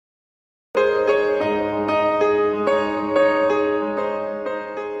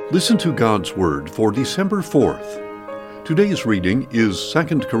Listen to God's Word for December 4th. Today's reading is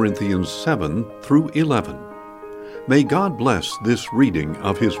 2 Corinthians 7 through 11. May God bless this reading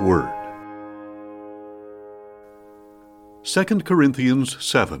of His Word. 2 Corinthians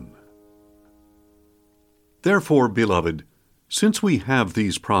 7. Therefore, beloved, since we have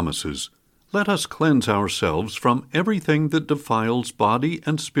these promises, let us cleanse ourselves from everything that defiles body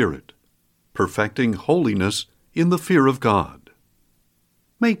and spirit, perfecting holiness in the fear of God.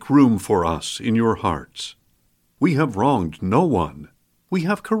 Make room for us in your hearts. We have wronged no one. We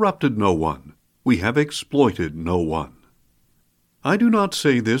have corrupted no one. We have exploited no one. I do not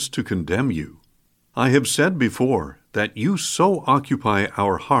say this to condemn you. I have said before that you so occupy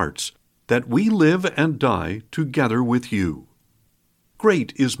our hearts that we live and die together with you.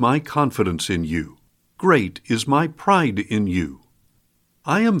 Great is my confidence in you. Great is my pride in you.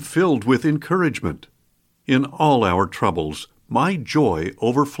 I am filled with encouragement. In all our troubles, my joy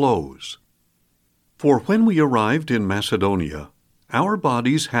overflows. For when we arrived in Macedonia, our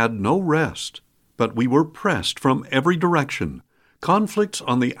bodies had no rest, but we were pressed from every direction, conflicts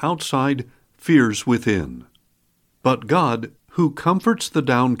on the outside, fears within. But God, who comforts the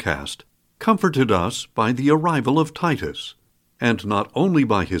downcast, comforted us by the arrival of Titus, and not only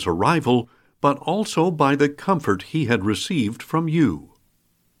by his arrival, but also by the comfort he had received from you.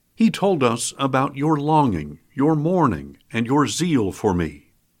 He told us about your longing, your mourning, and your zeal for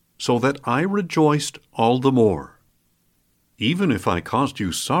me, so that I rejoiced all the more. Even if I caused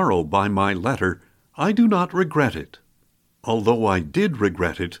you sorrow by my letter, I do not regret it. Although I did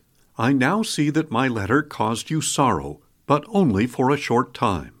regret it, I now see that my letter caused you sorrow, but only for a short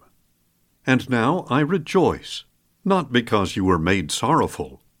time. And now I rejoice, not because you were made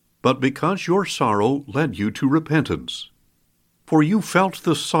sorrowful, but because your sorrow led you to repentance. For you felt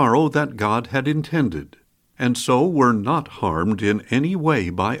the sorrow that God had intended, and so were not harmed in any way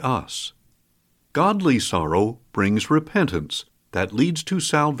by us. Godly sorrow brings repentance that leads to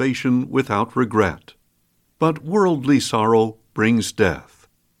salvation without regret, but worldly sorrow brings death.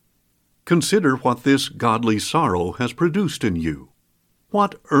 Consider what this godly sorrow has produced in you.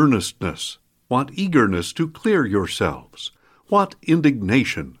 What earnestness, what eagerness to clear yourselves, what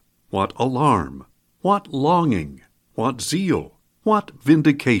indignation, what alarm, what longing, what zeal, what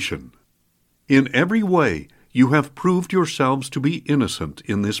vindication! In every way you have proved yourselves to be innocent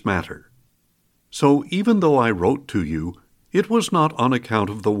in this matter. So even though I wrote to you, it was not on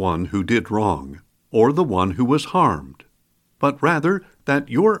account of the one who did wrong, or the one who was harmed, but rather that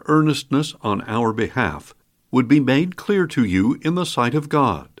your earnestness on our behalf would be made clear to you in the sight of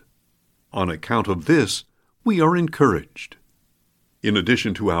God. On account of this, we are encouraged. In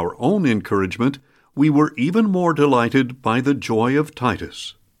addition to our own encouragement, we were even more delighted by the joy of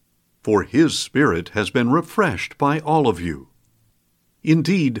Titus, for his spirit has been refreshed by all of you.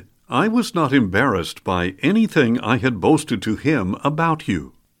 Indeed, I was not embarrassed by anything I had boasted to him about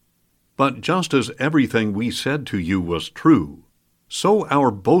you. But just as everything we said to you was true, so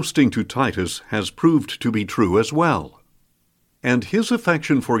our boasting to Titus has proved to be true as well. And his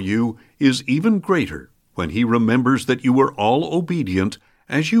affection for you is even greater when he remembers that you were all obedient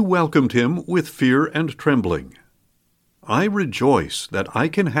as you welcomed him with fear and trembling. I rejoice that I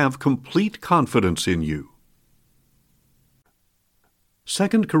can have complete confidence in you. 2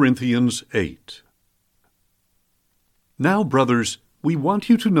 Corinthians 8. Now, brothers, we want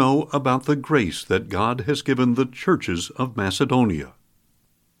you to know about the grace that God has given the churches of Macedonia.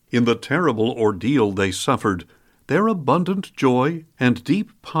 In the terrible ordeal they suffered, their abundant joy and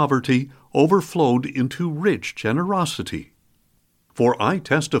deep poverty overflowed into rich generosity. For I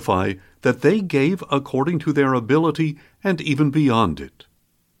testify that they gave according to their ability and even beyond it.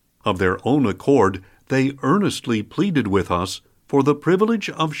 Of their own accord, they earnestly pleaded with us for the privilege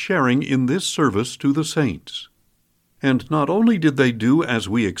of sharing in this service to the saints. And not only did they do as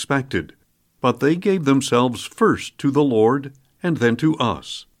we expected, but they gave themselves first to the Lord and then to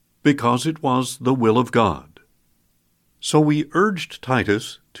us, because it was the will of God. So we urged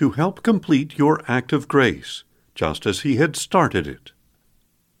Titus to help complete your act of grace, just as he had started it.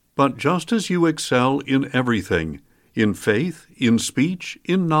 But just as you excel in everything, in faith, in speech,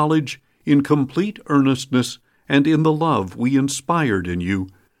 in knowledge, in complete earnestness, and in the love we inspired in you,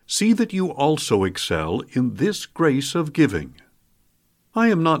 see that you also excel in this grace of giving. I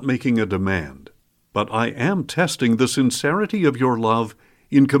am not making a demand, but I am testing the sincerity of your love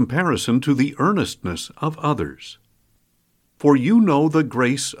in comparison to the earnestness of others. For you know the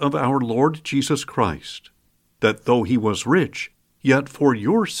grace of our Lord Jesus Christ, that though he was rich, yet for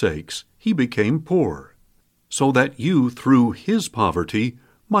your sakes he became poor, so that you through his poverty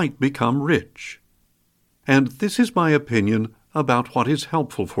might become rich. And this is my opinion about what is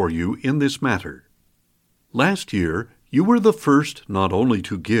helpful for you in this matter. Last year, you were the first not only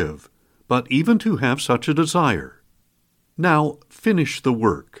to give, but even to have such a desire. Now finish the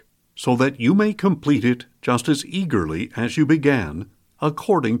work, so that you may complete it just as eagerly as you began,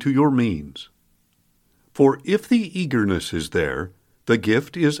 according to your means. For if the eagerness is there, the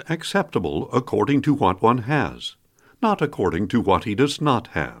gift is acceptable according to what one has, not according to what he does not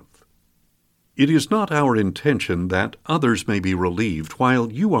have. It is not our intention that others may be relieved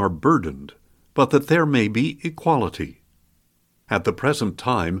while you are burdened, but that there may be equality. At the present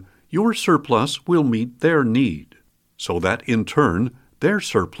time, your surplus will meet their need, so that in turn their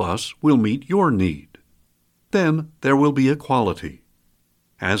surplus will meet your need. Then there will be equality.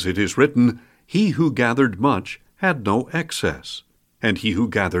 As it is written, "He who gathered much had no excess, and he who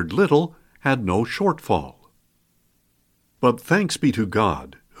gathered little had no shortfall." But thanks be to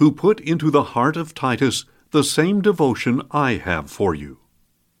God, who put into the heart of Titus the same devotion I have for you.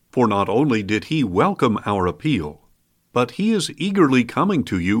 For not only did he welcome our appeal, but he is eagerly coming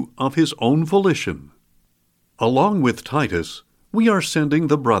to you of his own volition. Along with Titus, we are sending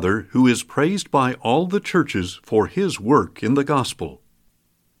the brother who is praised by all the churches for his work in the gospel.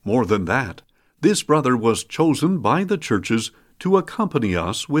 More than that, this brother was chosen by the churches to accompany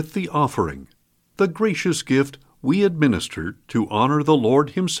us with the offering, the gracious gift we administer to honor the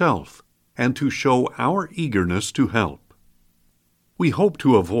Lord himself and to show our eagerness to help. We hope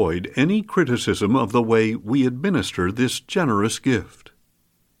to avoid any criticism of the way we administer this generous gift,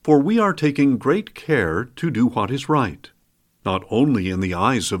 for we are taking great care to do what is right, not only in the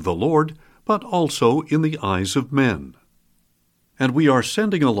eyes of the Lord, but also in the eyes of men. And we are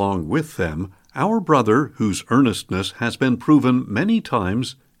sending along with them our brother whose earnestness has been proven many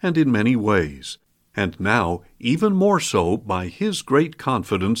times and in many ways, and now even more so by his great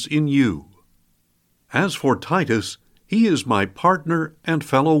confidence in you. As for Titus, he is my partner and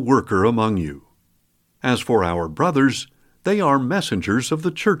fellow worker among you. As for our brothers, they are messengers of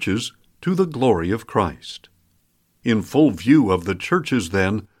the churches to the glory of Christ. In full view of the churches,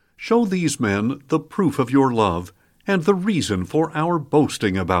 then, show these men the proof of your love and the reason for our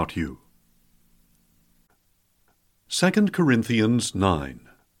boasting about you. 2 Corinthians 9.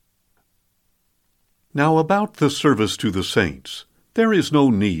 Now about the service to the saints, there is no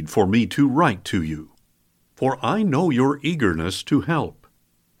need for me to write to you, for I know your eagerness to help,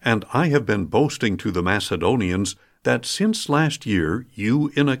 and I have been boasting to the Macedonians that since last year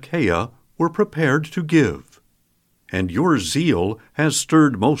you in Achaia were prepared to give, and your zeal has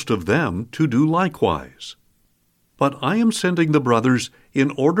stirred most of them to do likewise. But I am sending the brothers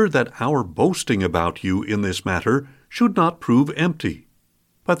in order that our boasting about you in this matter should not prove empty,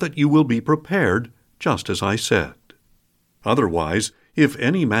 but that you will be prepared, just as I said. Otherwise, if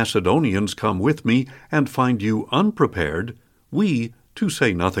any Macedonians come with me and find you unprepared, we, to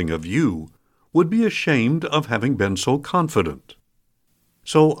say nothing of you, would be ashamed of having been so confident.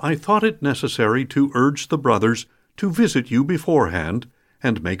 So I thought it necessary to urge the brothers to visit you beforehand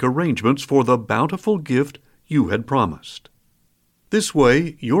and make arrangements for the bountiful gift you had promised. This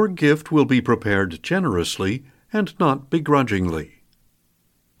way your gift will be prepared generously and not begrudgingly.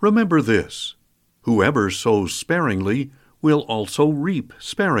 Remember this: whoever sows sparingly will also reap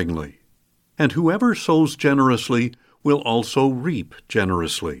sparingly, and whoever sows generously will also reap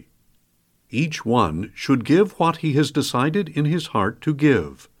generously. Each one should give what he has decided in his heart to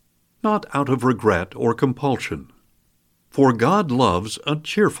give, not out of regret or compulsion. For God loves a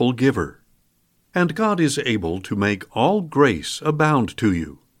cheerful giver, and God is able to make all grace abound to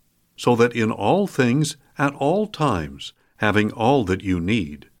you, so that in all things, at all times, having all that you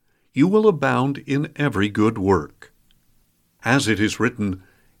need, you will abound in every good work. As it is written,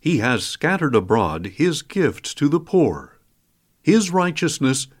 He has scattered abroad His gifts to the poor. His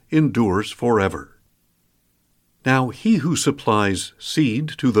righteousness endures forever. Now He who supplies seed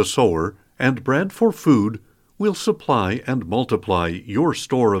to the sower and bread for food will supply and multiply your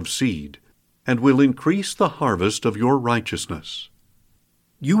store of seed, and will increase the harvest of your righteousness.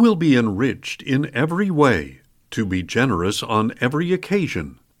 You will be enriched in every way, to be generous on every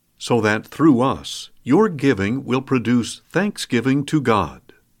occasion, so that through us your giving will produce thanksgiving to God.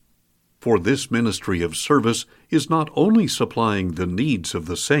 For this ministry of service is not only supplying the needs of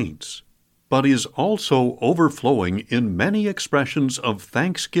the saints, but is also overflowing in many expressions of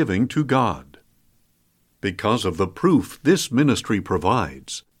thanksgiving to God. Because of the proof this ministry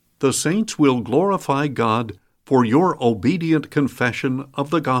provides, the saints will glorify God for your obedient confession of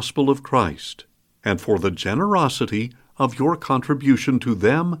the gospel of Christ, and for the generosity of your contribution to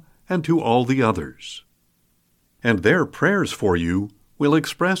them and to all the others. And their prayers for you will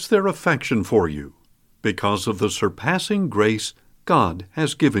express their affection for you, because of the surpassing grace God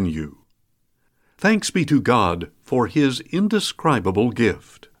has given you. Thanks be to God for His indescribable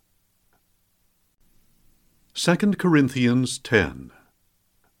gift. 2 Corinthians 10.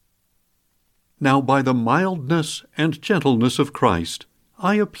 Now by the mildness and gentleness of Christ,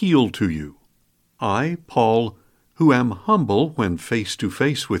 I appeal to you. I, Paul, who am humble when face to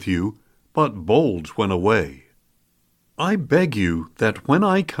face with you, but bold when away. I beg you that when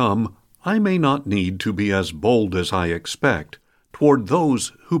I come, I may not need to be as bold as I expect toward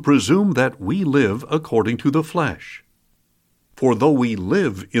those who presume that we live according to the flesh. For though we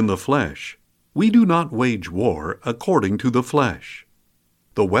live in the flesh, we do not wage war according to the flesh.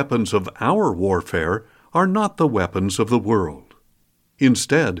 The weapons of our warfare are not the weapons of the world.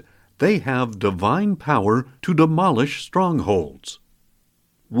 Instead, they have divine power to demolish strongholds.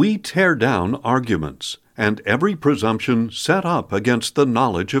 We tear down arguments and every presumption set up against the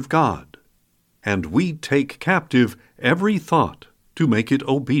knowledge of God. And we take captive every thought to make it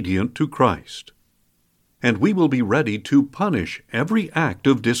obedient to Christ. And we will be ready to punish every act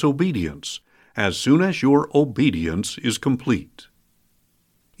of disobedience as soon as your obedience is complete.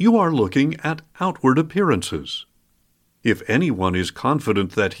 You are looking at outward appearances. If anyone is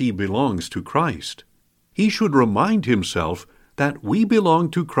confident that he belongs to Christ, he should remind himself that we belong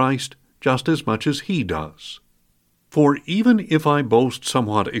to Christ just as much as he does. For even if I boast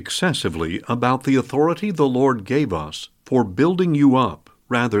somewhat excessively about the authority the Lord gave us for building you up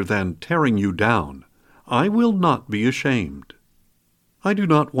rather than tearing you down, I will not be ashamed. I do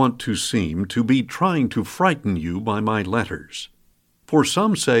not want to seem to be trying to frighten you by my letters. For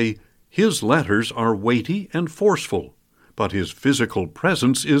some say, his letters are weighty and forceful, but his physical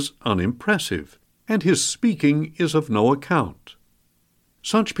presence is unimpressive, and his speaking is of no account.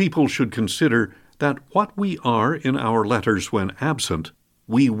 Such people should consider that what we are in our letters when absent,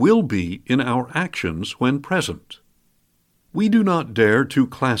 we will be in our actions when present. We do not dare to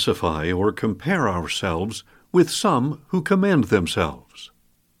classify or compare ourselves with some who commend themselves.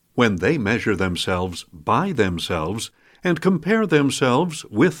 When they measure themselves by themselves and compare themselves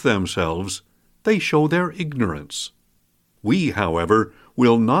with themselves, they show their ignorance. We, however,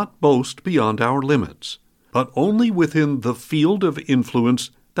 will not boast beyond our limits, but only within the field of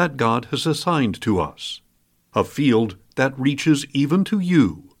influence that God has assigned to us, a field that reaches even to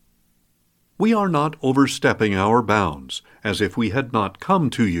you. We are not overstepping our bounds as if we had not come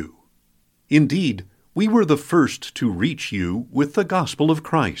to you. Indeed, we were the first to reach you with the gospel of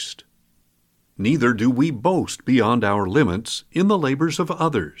Christ. Neither do we boast beyond our limits in the labors of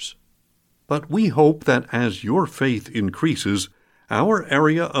others. But we hope that as your faith increases, our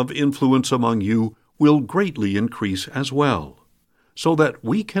area of influence among you will greatly increase as well, so that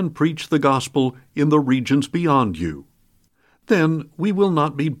we can preach the gospel in the regions beyond you. Then we will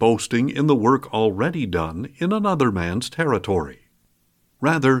not be boasting in the work already done in another man's territory.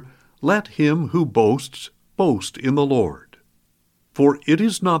 Rather, let him who boasts boast in the Lord. For it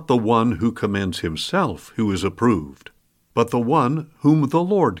is not the one who commends himself who is approved, but the one whom the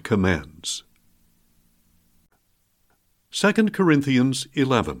Lord commends. 2 Corinthians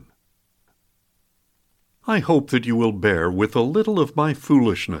 11. I hope that you will bear with a little of my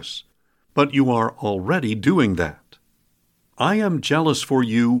foolishness, but you are already doing that. I am jealous for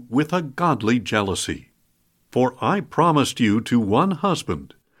you with a godly jealousy, for I promised you to one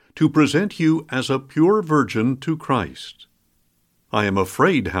husband, to present you as a pure virgin to Christ. I am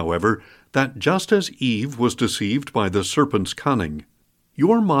afraid, however, that just as Eve was deceived by the serpent's cunning,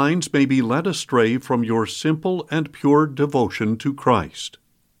 your minds may be led astray from your simple and pure devotion to Christ.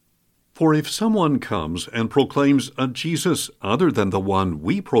 For if someone comes and proclaims a Jesus other than the one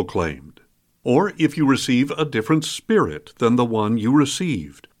we proclaimed, or if you receive a different spirit than the one you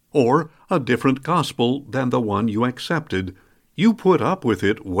received, or a different gospel than the one you accepted, you put up with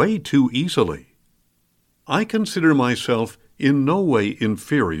it way too easily. I consider myself in no way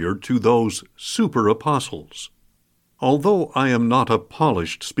inferior to those super-apostles. Although I am not a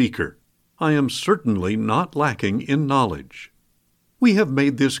polished speaker, I am certainly not lacking in knowledge. We have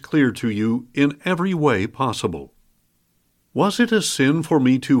made this clear to you in every way possible. Was it a sin for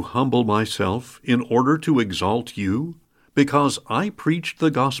me to humble myself in order to exalt you, because I preached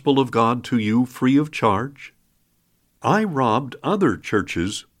the gospel of God to you free of charge? I robbed other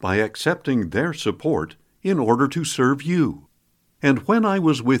churches by accepting their support in order to serve you. And when I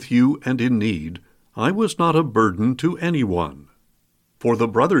was with you and in need, I was not a burden to anyone. For the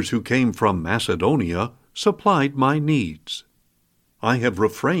brothers who came from Macedonia supplied my needs. I have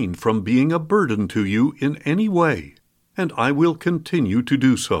refrained from being a burden to you in any way, and I will continue to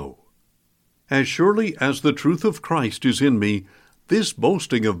do so. As surely as the truth of Christ is in me, this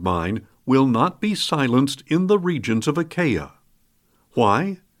boasting of mine will not be silenced in the regions of Achaia.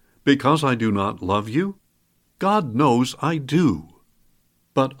 Why? Because I do not love you? God knows I do.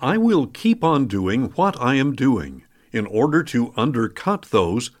 But I will keep on doing what I am doing, in order to undercut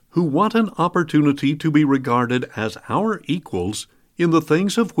those who want an opportunity to be regarded as our equals in the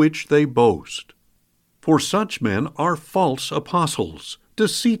things of which they boast. For such men are false apostles,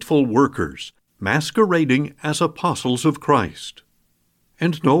 deceitful workers, masquerading as apostles of Christ.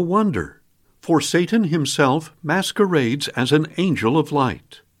 And no wonder, for Satan himself masquerades as an angel of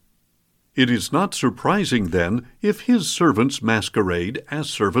light. It is not surprising, then, if his servants masquerade as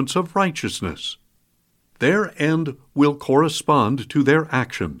servants of righteousness. Their end will correspond to their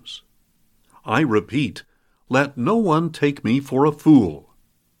actions. I repeat, let no one take me for a fool.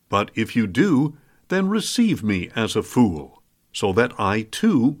 But if you do, then receive me as a fool, so that I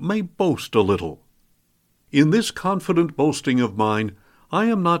too may boast a little. In this confident boasting of mine, I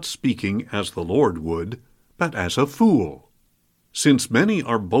am not speaking as the Lord would, but as a fool. Since many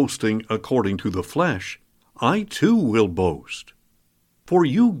are boasting according to the flesh, I too will boast. For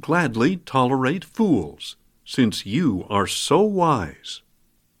you gladly tolerate fools, since you are so wise.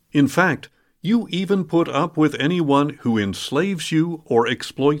 In fact, you even put up with anyone who enslaves you or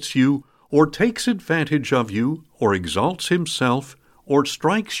exploits you, or takes advantage of you, or exalts himself, or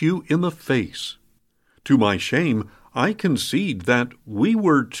strikes you in the face. To my shame, I concede that we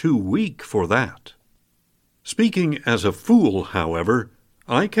were too weak for that. Speaking as a fool, however,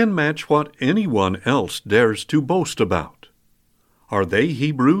 I can match what anyone else dares to boast about. Are they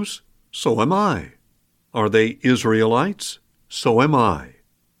Hebrews? So am I. Are they Israelites? So am I.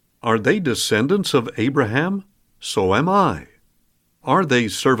 Are they descendants of Abraham? So am I. Are they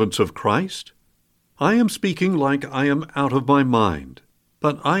servants of Christ? I am speaking like I am out of my mind,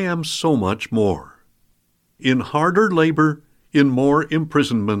 but I am so much more. In harder labor, in more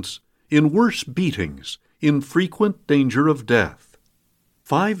imprisonments, in worse beatings, in frequent danger of death.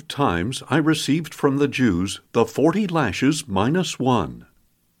 5 times I received from the Jews the 40 lashes minus 1.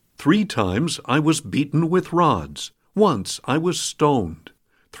 3 times I was beaten with rods. Once I was stoned.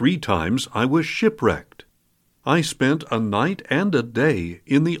 3 times I was shipwrecked. I spent a night and a day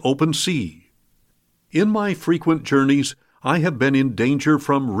in the open sea. In my frequent journeys, I have been in danger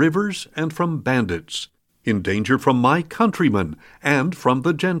from rivers and from bandits, in danger from my countrymen and from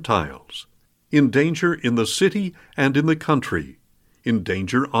the Gentiles, in danger in the city and in the country, in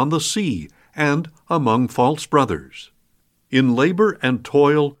danger on the sea and among false brothers, in labor and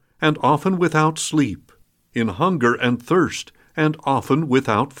toil and often without sleep, in hunger and thirst and often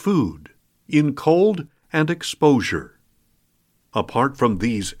without food, in cold and exposure. Apart from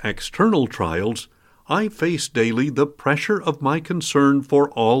these external trials, I face daily the pressure of my concern for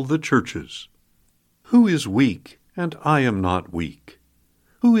all the churches. Who is weak, and I am not weak?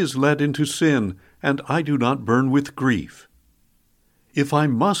 Who is led into sin, and I do not burn with grief? If I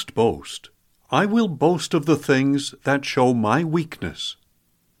must boast, I will boast of the things that show my weakness.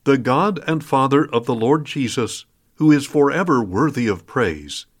 The God and Father of the Lord Jesus, who is forever worthy of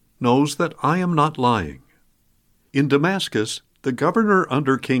praise, knows that I am not lying. In Damascus, the governor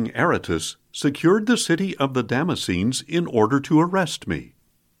under King Aretas secured the city of the Damascenes in order to arrest me.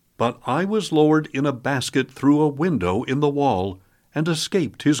 But I was lowered in a basket through a window in the wall and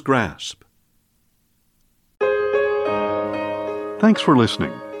escaped his grasp. Thanks for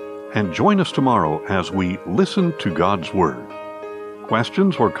listening, and join us tomorrow as we listen to God's Word.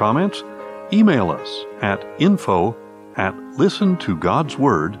 Questions or comments? Email us at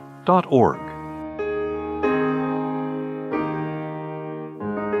info@listentogodsword.org.